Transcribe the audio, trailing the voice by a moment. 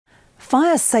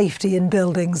Fire safety in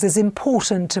buildings is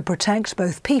important to protect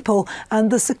both people and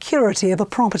the security of a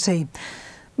property.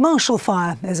 Marshall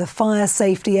Fire is a fire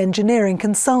safety engineering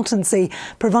consultancy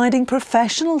providing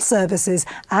professional services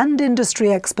and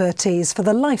industry expertise for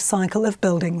the life cycle of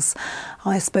buildings.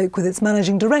 I spoke with its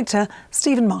managing director,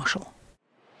 Stephen Marshall.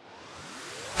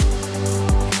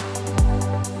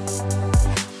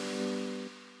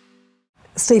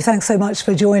 Steve, thanks so much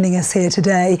for joining us here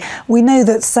today. We know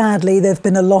that sadly there have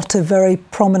been a lot of very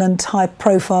prominent,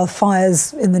 high-profile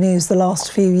fires in the news the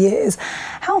last few years.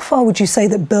 How far would you say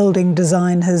that building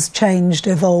design has changed,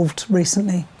 evolved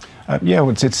recently?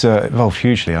 It's evolved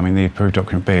hugely. I mean, the approved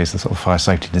document B is the sort of fire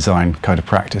safety design code of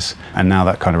practice, and now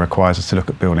that kind of requires us to look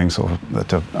at buildings sort of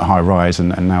at a high rise, and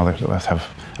now they have to have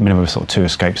a minimum of sort of 2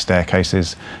 escape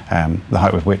staircases, the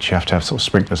height with which you have to have sort of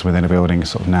sprinklers within a building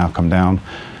sort of now come down.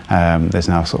 There's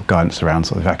now sort of guidance around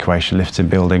sort of evacuation lifts in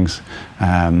buildings,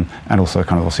 and also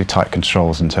kind of obviously tight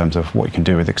controls in terms of what you can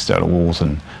do with external walls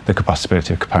and the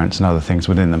combustibility of components and other things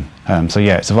within them.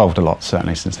 It's evolved a lot,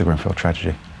 certainly, since the Grenfell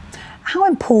tragedy. How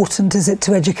important is it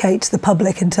to educate the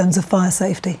public in terms of fire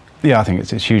safety? Yeah, I think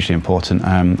it's hugely important.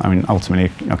 I mean,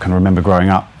 ultimately, I can remember growing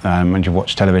up, when you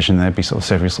watch television, there'd be sort of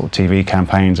several sort of TV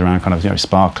campaigns around kind of,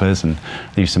 sparklers and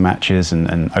the use of matches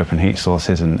and open heat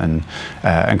sources and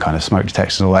kind of smoke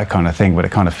detectors and all that kind of thing. But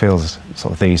it kind of feels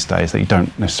sort of these days that you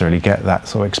don't necessarily get that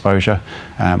sort of exposure,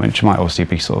 which might obviously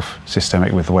be sort of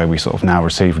systemic with the way we sort of now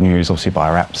receive news, obviously by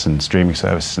our apps and streaming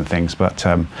services and things. But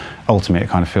ultimately, it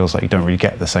kind of feels like you don't really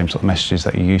get the same sort of messages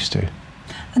that you used to.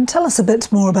 And tell us a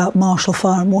bit more about Marshall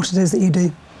Fire and what it is that you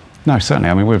do. No, certainly.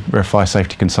 I mean, we're a fire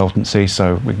safety consultancy,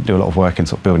 so we do a lot of work in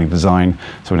sort of building design.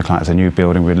 So when a client has a new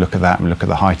building, we'd look at that and look at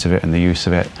the height of it and the use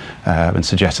of it, and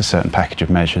suggest a certain package of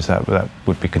measures that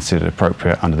would be considered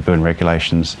appropriate under the building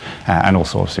regulations, and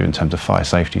also obviously in terms of fire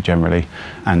safety generally,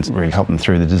 and really help them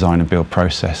through the design and build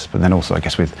process. But then also, I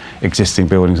guess, with existing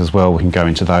buildings as well, we can go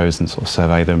into those and sort of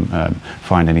survey them,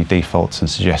 find any defaults and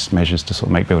suggest measures to sort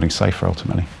of make buildings safer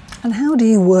ultimately. And how do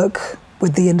you work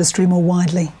with the industry more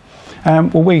widely?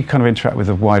 We kind of interact with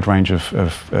a wide range of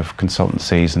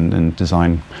consultancies and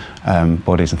design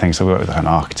bodies and things. So we work with kind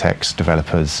of architects,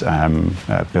 developers,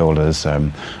 builders,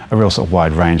 a real sort of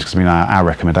wide range, because I mean our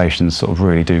recommendations sort of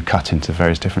really do cut into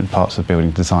various different parts of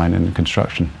building design and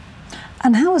construction.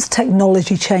 And how has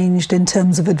technology changed in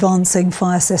terms of advancing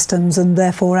fire systems and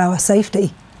therefore our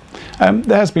safety?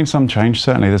 There has been some change,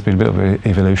 certainly. There's been a bit of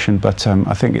evolution, but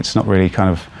I think it's not really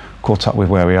kind of caught up with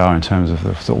where we are in terms of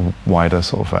the sort of wider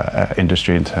sort of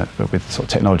industry, with sort of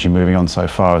technology moving on so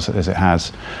far as it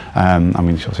has. I mean, you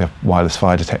obviously have wireless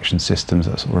fire detection systems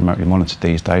that are sort of remotely monitored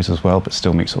these days as well, but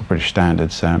still meet sort of British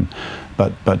standards.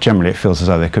 But generally, it feels as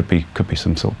though there could be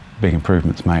some sort of big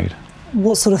improvements made.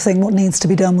 What sort of thing? What needs to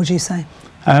be done, would you say?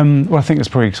 Well, I think there's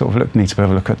probably sort of need to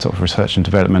have a look at sort of research and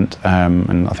development,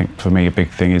 and I think for me a big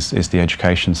thing is the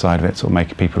education side of it, sort of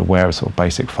making people aware of sort of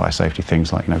basic fire safety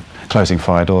things like closing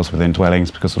fire doors within dwellings,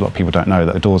 because a lot of people don't know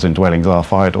that the doors in dwellings are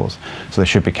fire doors, so they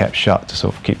should be kept shut to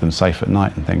sort of keep them safe at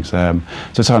night and things. So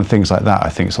sort of things like that, I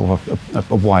think, sort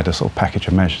of a wider sort of package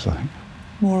of measures, I think.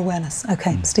 More awareness.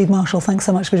 Okay, Steve Marshall, thanks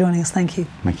so much for joining us. Thank you.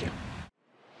 Thank you.